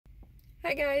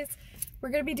Hi guys, we're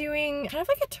going to be doing kind of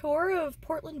like a tour of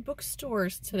Portland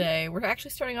bookstores today. We're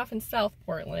actually starting off in South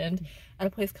Portland at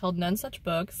a place called None Such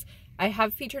Books. I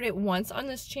have featured it once on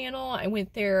this channel. I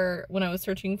went there when I was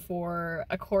searching for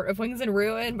A Court of Wings and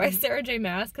Ruin by Sarah J.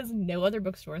 Maas because no other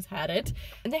bookstores had it.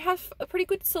 And they have a pretty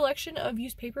good selection of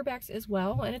used paperbacks as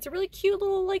well, and it's a really cute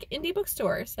little like indie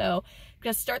bookstore. So I'm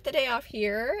going to start the day off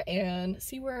here and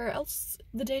see where else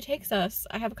the day takes us.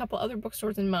 I have a couple other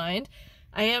bookstores in mind.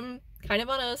 I am kind of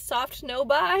on a soft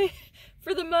no-buy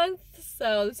for the month,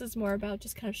 so this is more about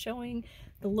just kind of showing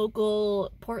the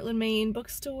local Portland, Maine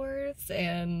bookstores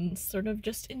and sort of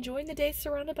just enjoying the day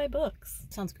surrounded by books.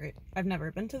 Sounds great. I've never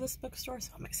been to this bookstore,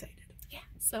 so I'm excited. Yeah,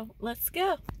 so let's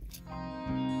go.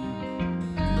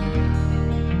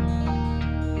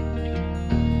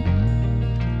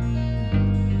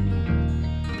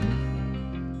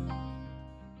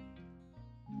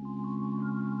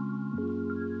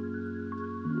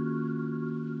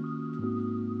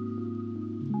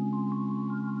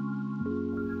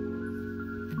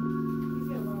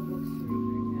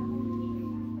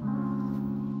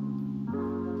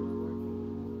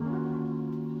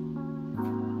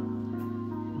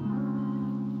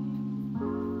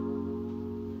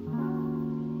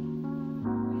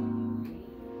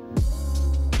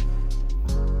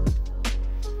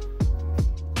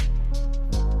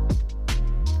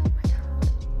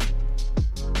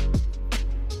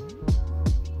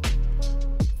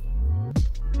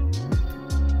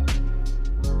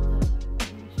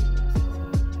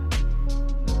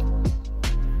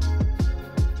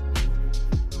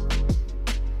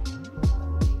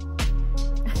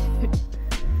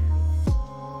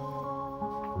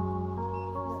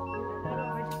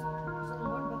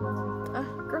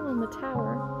 Girl in the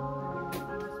tower.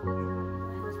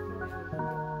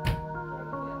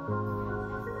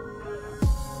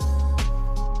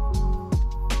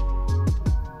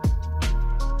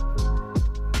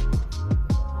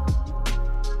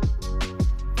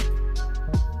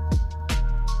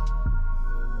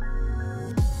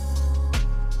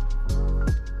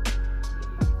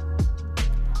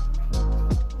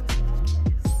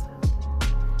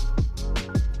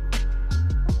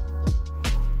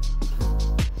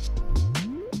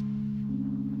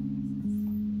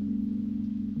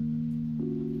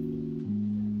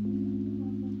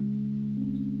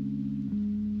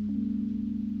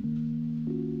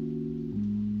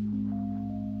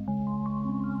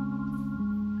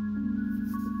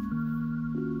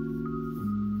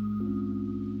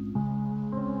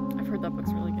 That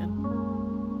book's really good.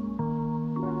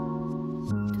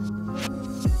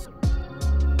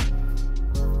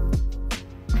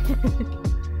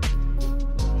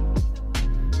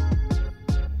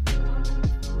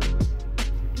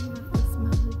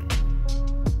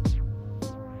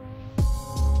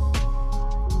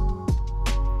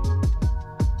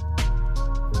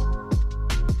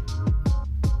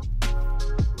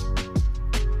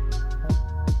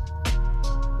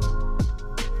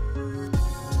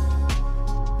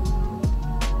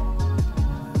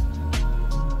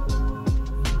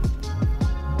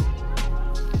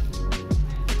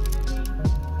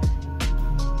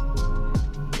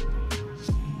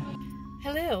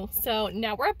 So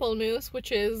now we're at Bull Moose, which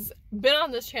has been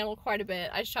on this channel quite a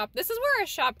bit. This is where I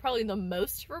shop probably the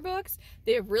most for books.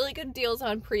 They have really good deals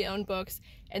on pre-owned books,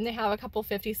 and they have a couple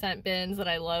 50-cent bins that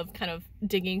I love kind of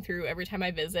digging through every time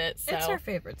I visit. So it's our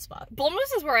favorite spot. Bull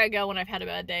Moose is where I go when I've had a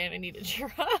bad day and I need to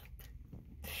cheer up.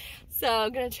 So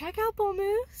I'm gonna check out Bull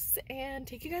Moose and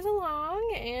take you guys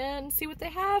along and see what they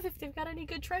have, if they've got any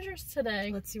good treasures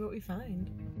today. Let's see what we find.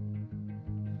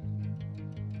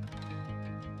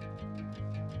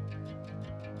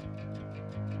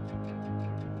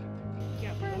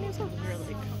 Yeah, those are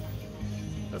really comfortable.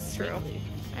 That's true. Really.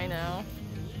 I know.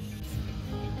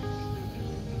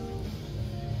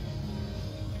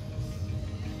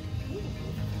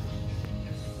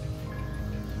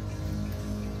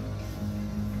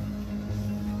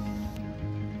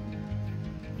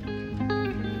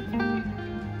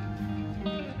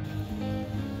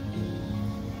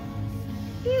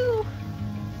 Ew!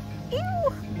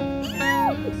 Ew!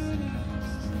 Ew!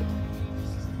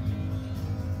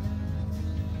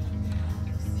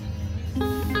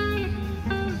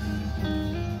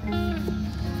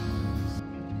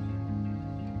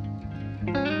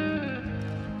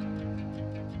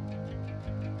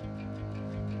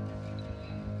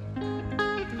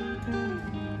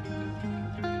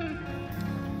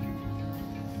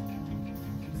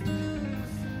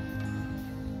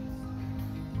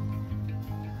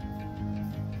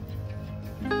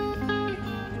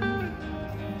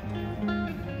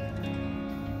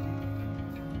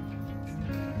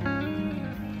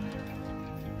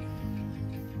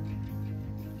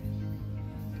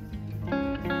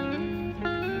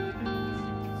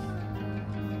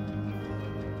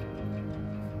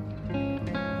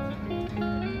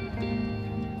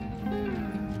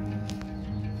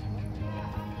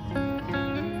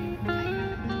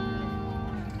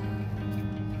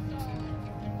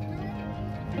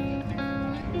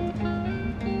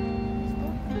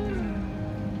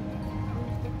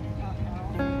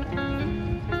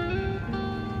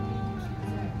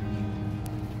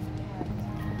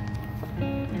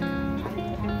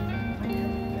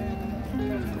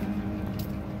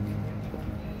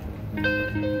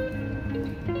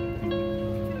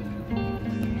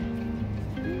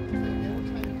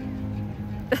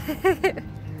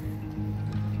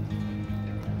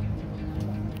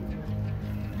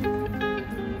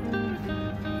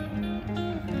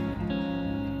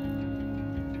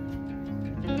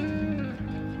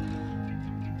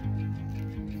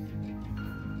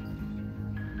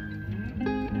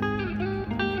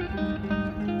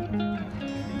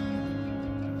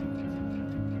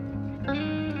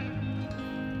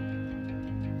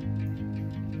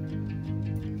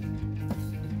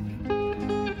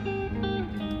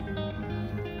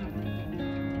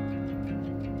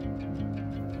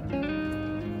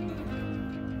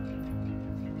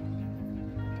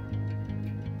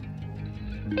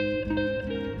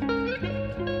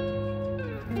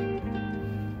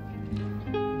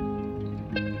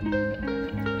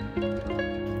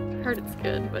 Heard it's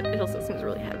good, but it also seems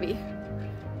really heavy.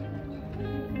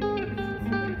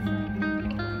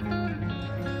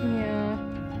 Yeah.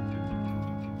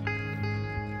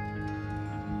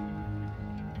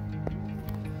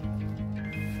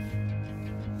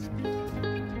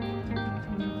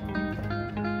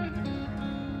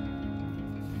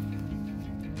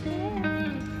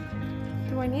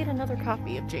 Do I need another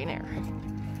copy of Jane Eyre?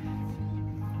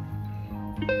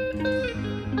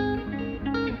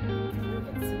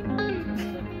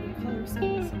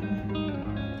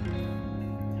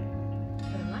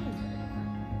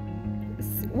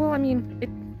 Well, I mean,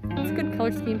 it's a good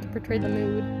color scheme to portray the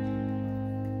mood.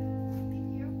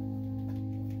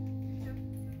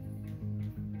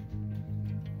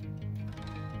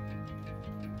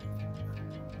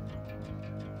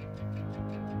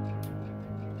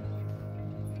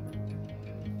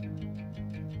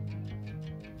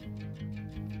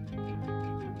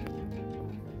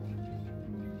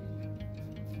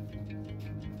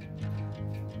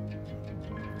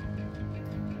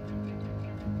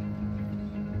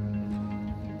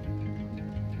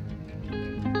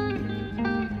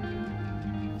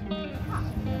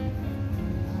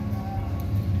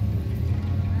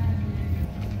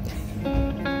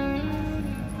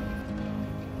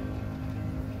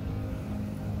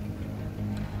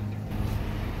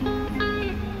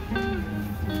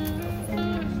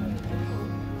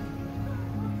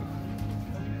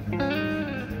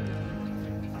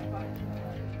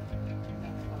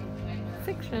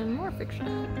 Fiction, more fiction.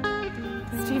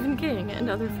 Stephen King and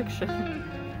other fiction.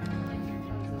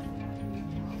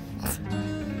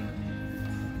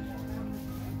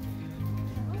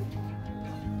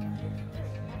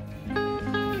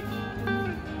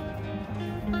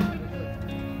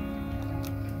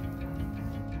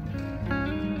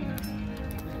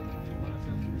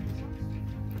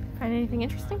 Find anything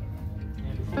interesting?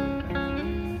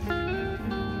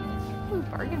 Ooh,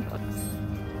 bargain books.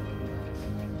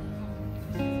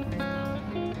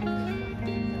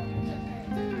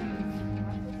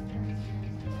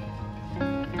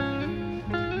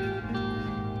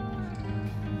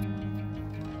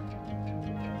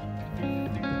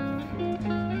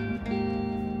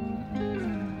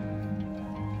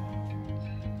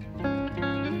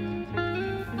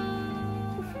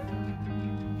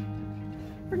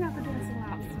 We're never doing some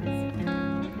laps.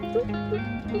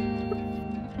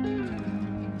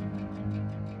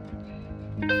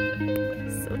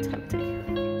 So tempting.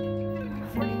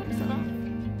 40% off.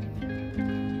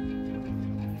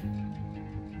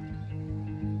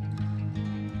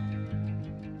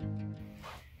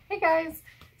 Hey guys!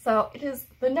 So it is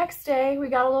the next day. We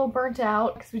got a little burnt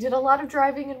out because we did a lot of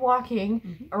driving and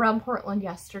walking around Portland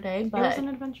yesterday. But it was an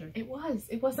adventure. It was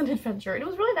an adventure. It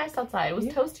was really nice outside. It was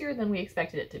toastier than we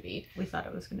expected it to be. We thought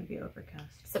it was going to be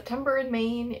overcast. September in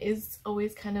Maine is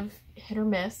always kind of hit or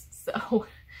miss, so...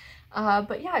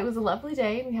 but yeah, it was a lovely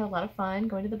day. We had a lot of fun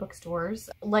going to the bookstores.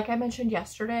 Like I mentioned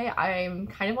yesterday, I'm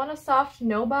kind of on a soft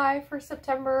no-buy for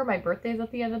September. My birthday's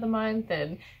at the end of the month,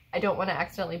 and I don't want to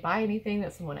accidentally buy anything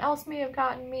that someone else may have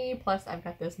gotten me. Plus, I've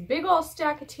got this big old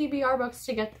stack of TBR books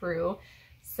to get through.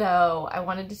 So I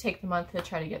wanted to take the month to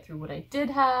try to get through what I did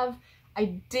have.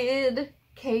 I did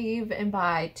cave and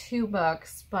buy 2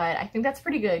 books, but I think that's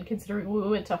pretty good considering we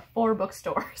went to 4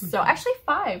 bookstores. So actually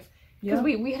 5, because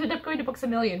we ended up going to Books A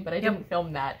Million, but I didn't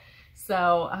film that.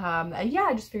 So yeah,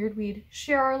 I just figured we'd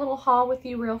share our little haul with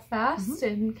you real fast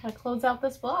and kind of close out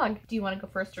this vlog. Do you want to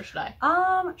go first or should I?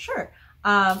 Sure.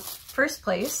 First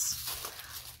place,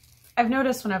 I've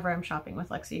noticed whenever I'm shopping with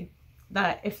Lexi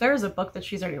that if there's a book that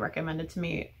she's already recommended to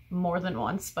me more than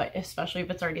once, but especially if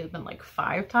it's already been like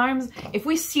 5 times, if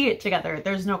we see it together,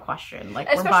 there's no question. Like,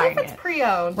 we're buying it. Especially if it's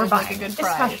pre-owned. We're buying like a good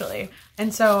price. Especially.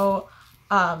 And so,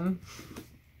 I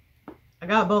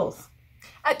got both.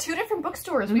 At 2 different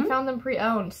bookstores, we found them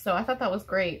pre-owned, so I thought that was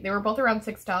great. They were both around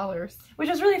 $6. Which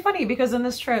is really funny because in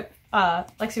this trip,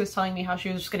 Lexi was telling me how she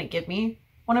was just going to give me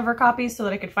one of her copies so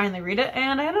that I could finally read it,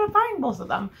 and I ended up buying both of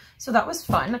them. So that was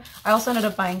fun. I also ended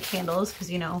up buying candles because,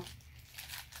 you know,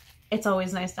 it's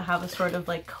always nice to have a sort of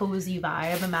like cozy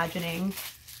vibe, imagining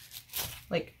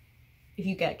like if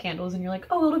you get candles and you're like,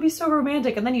 oh, it'll be so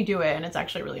romantic, and then you do it and it's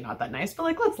actually really not that nice, but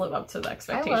like, let's live up to the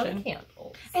expectation. I love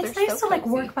candles. It's nice to like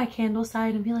work by candleside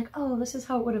and be like, oh, this is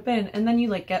how it would have been, and then you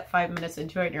like get 5 minutes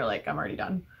into it and you're like, I'm already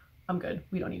done. I'm good.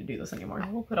 We don't need to do this anymore. I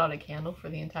will put on a candle for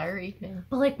the entire evening.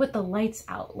 But like with the lights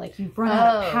out, like you've run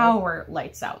out of power,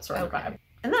 lights out sort of vibe.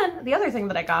 And then the other thing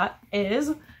that I got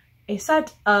is a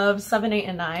set of 7, 8,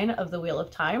 and 9 of the Wheel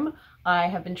of Time. I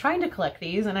have been trying to collect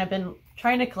these, and I've been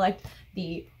trying to collect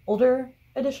the older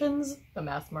editions, the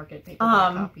mass market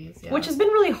paperback copies, yeah. Which has been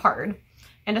really hard.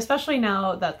 And especially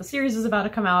now that the series is about to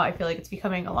come out, I feel like it's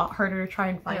becoming a lot harder to try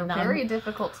and find them. They're very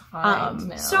difficult to find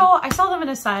now. So I saw them in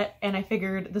a set, and I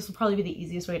figured this will probably be the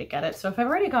easiest way to get it. So if I've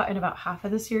already gotten about half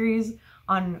of the series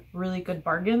on really good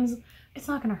bargains, it's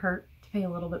not going to hurt to pay a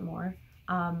little bit more.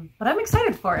 But I'm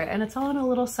excited for it, and it's all in a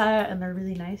little set, and they're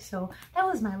really nice. So that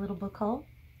was my little book haul.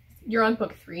 You're on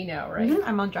book 3 now, right? Mm-hmm.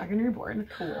 I'm on Dragon Reborn.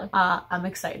 Cool. I'm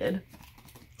excited.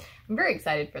 I'm very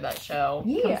excited for that show.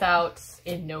 Yeah. It comes out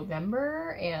in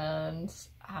November, and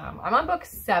I'm on book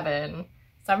 7,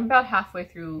 so I'm about halfway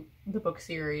through the book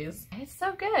series. It's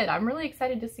so good. I'm really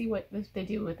excited to see what they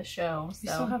do with the show. So. We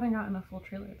still haven't gotten a full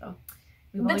trailer, though.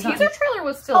 The teaser trailer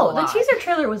was still the teaser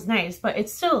trailer was nice, but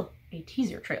it's still a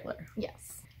teaser trailer.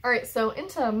 Yes. Alright, so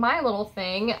into my little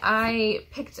thing, I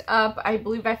picked up, I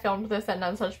believe I filmed this at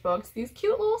None Such Books, these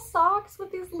cute little socks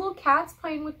with these little cats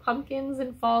playing with pumpkins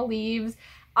and fall leaves.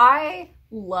 I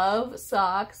love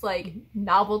socks, like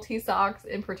novelty socks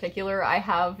in particular. I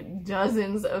have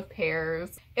dozens of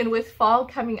pairs. And with fall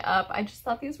coming up, I just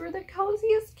thought these were the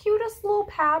coziest, cutest little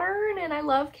pattern, and I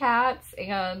love cats,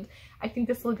 and I think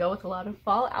this will go with a lot of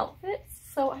fall outfits,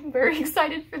 so I'm very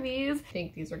excited for these. I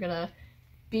think these are gonna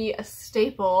be a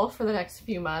staple for the next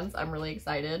few months. I'm really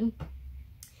excited.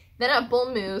 Then at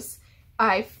Bull Moose,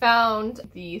 I found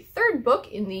the 3rd book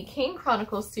in the Kane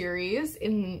Chronicles series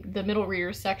in the middle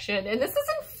readers section, and this is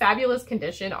in fabulous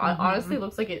condition. Honestly,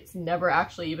 looks like it's never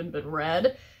actually even been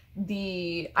read.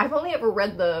 I've only ever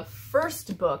read the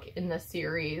 1st book in the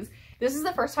series. This is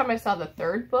the first time I saw the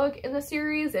 3rd book in the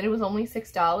series, and it was only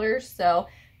 $6, so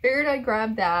figured I'd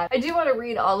grab that. I do want to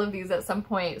read all of these at some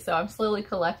point, so I'm slowly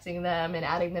collecting them and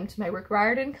adding them to my Rick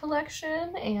Riordan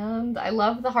collection, and I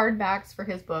love the hardbacks for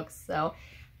his books, so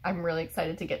I'm really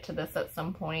excited to get to this at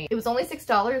some point. It was only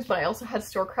 $6, but I also had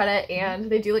store credit,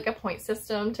 and they do like a point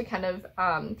system to kind of,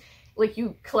 like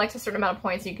you collect a certain amount of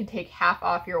points and you can take half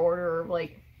off your order,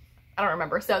 like, I don't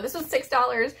remember. So this was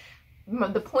 $6.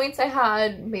 The points I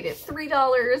had made it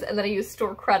 $3, and then I used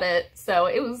store credit, so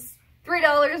it was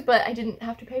 $3, but I didn't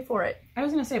have to pay for it. I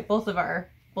was gonna say both of our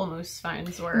Bull Moose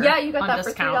finds were you got on that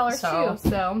discount, for $3 too,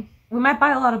 so. We might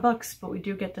buy a lot of books, but we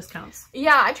do get discounts.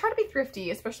 Yeah, I try to be thrifty,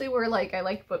 especially where like I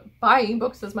like buying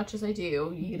books as much as I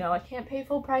do. You know, I can't pay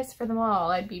full price for them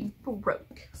all. I'd be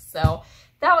broke. So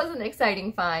that was an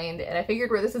exciting find, and I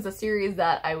figured where this is a series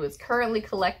that I was currently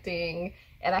collecting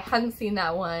and I hadn't seen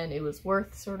that one, it was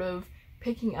worth sort of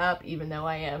picking up, even though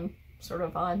I am sort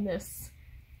of on this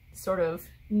sort of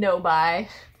no-buy.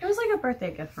 It was like a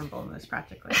birthday gift from Bull Moose,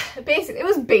 practically. It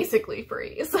was basically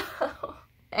free, so.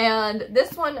 And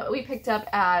this one we picked up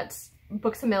at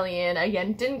Books A Million.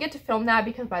 Again, didn't get to film that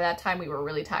because by that time we were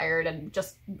really tired, and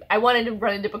I wanted to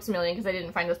run into Books A Million because I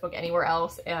didn't find this book anywhere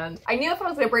else, and I knew if I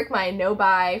was going to break my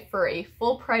no-buy for a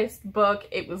full-priced book,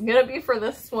 it was going to be for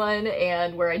this one,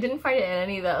 and where I didn't find it in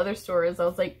any of the other stores, I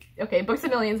was like, okay, Books A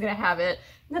Million's going to have it.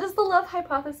 And that is The Love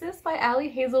Hypothesis by Ali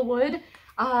Hazelwood.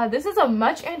 This is a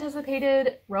much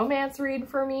anticipated romance read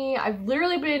for me. I've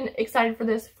literally been excited for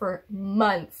this for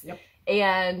months. Yep.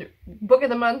 And Book of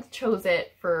the Month chose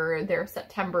it for their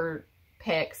September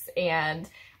picks, and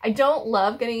I don't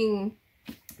love getting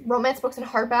romance books in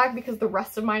hardback because the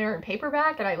rest of mine are in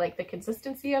paperback and I like the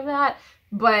consistency of that,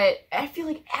 but I feel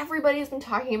like everybody's been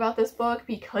talking about this book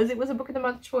because it was a Book of the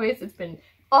Month choice. It's been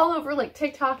all over like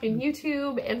TikTok and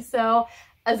YouTube, and so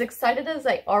as excited as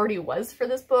I already was for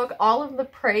this book, all of the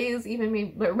praise even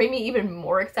made me even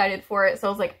more excited for it. So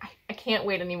I was like, I can't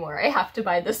wait anymore. I have to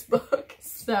buy this book.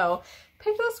 So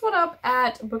picked this one up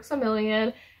at Books A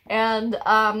Million, and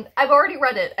I've already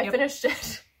read it. I finished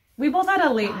it. We both had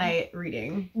a late night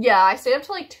reading. Yeah, I stayed up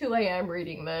till like 2 a.m.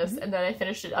 reading this, and then I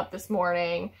finished it up this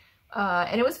morning.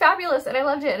 And it was fabulous, and I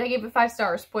loved it, and I gave it 5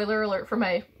 stars. Spoiler alert for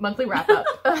my monthly wrap-up.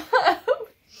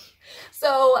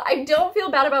 So I don't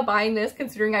feel bad about buying this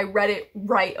considering I read it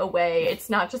right away. It's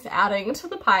not just adding to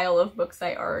the pile of books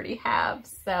I already have.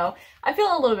 So I feel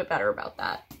a little bit better about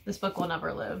that. This book will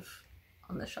never live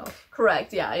on the shelf.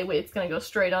 Correct, yeah, it's gonna go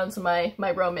straight onto my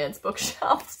romance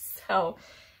bookshelf. So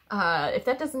if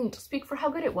that doesn't speak for how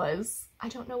good it was, I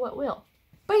don't know what will.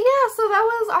 But yeah, so that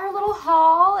was our little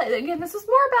haul. Again, this was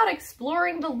more about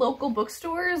exploring the local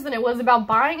bookstores than it was about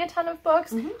buying a ton of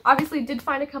books. Obviously did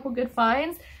find a couple good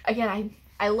finds. Again,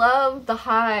 I love the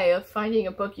high of finding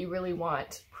a book you really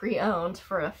want pre-owned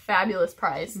for a fabulous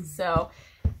price. So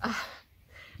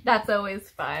that's always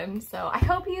fun. So I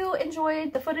hope you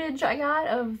enjoyed the footage I got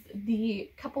of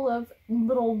the couple of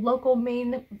little local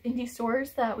Maine indie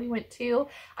stores that we went to.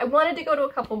 I wanted to go to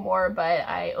a couple more, but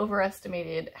I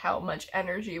overestimated how much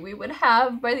energy we would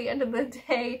have by the end of the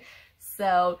day.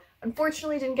 So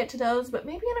unfortunately didn't get to those, but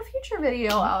maybe in a future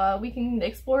video we can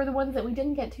explore the ones that we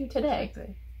didn't get to today.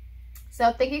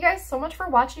 So thank you guys so much for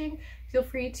watching. Feel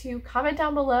free to comment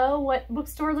down below what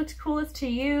bookstore looked coolest to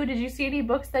you. Did you see any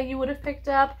books that you would have picked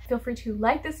up? Feel free to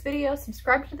like this video,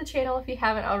 subscribe to the channel if you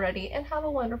haven't already, and have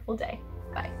a wonderful day.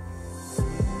 Bye.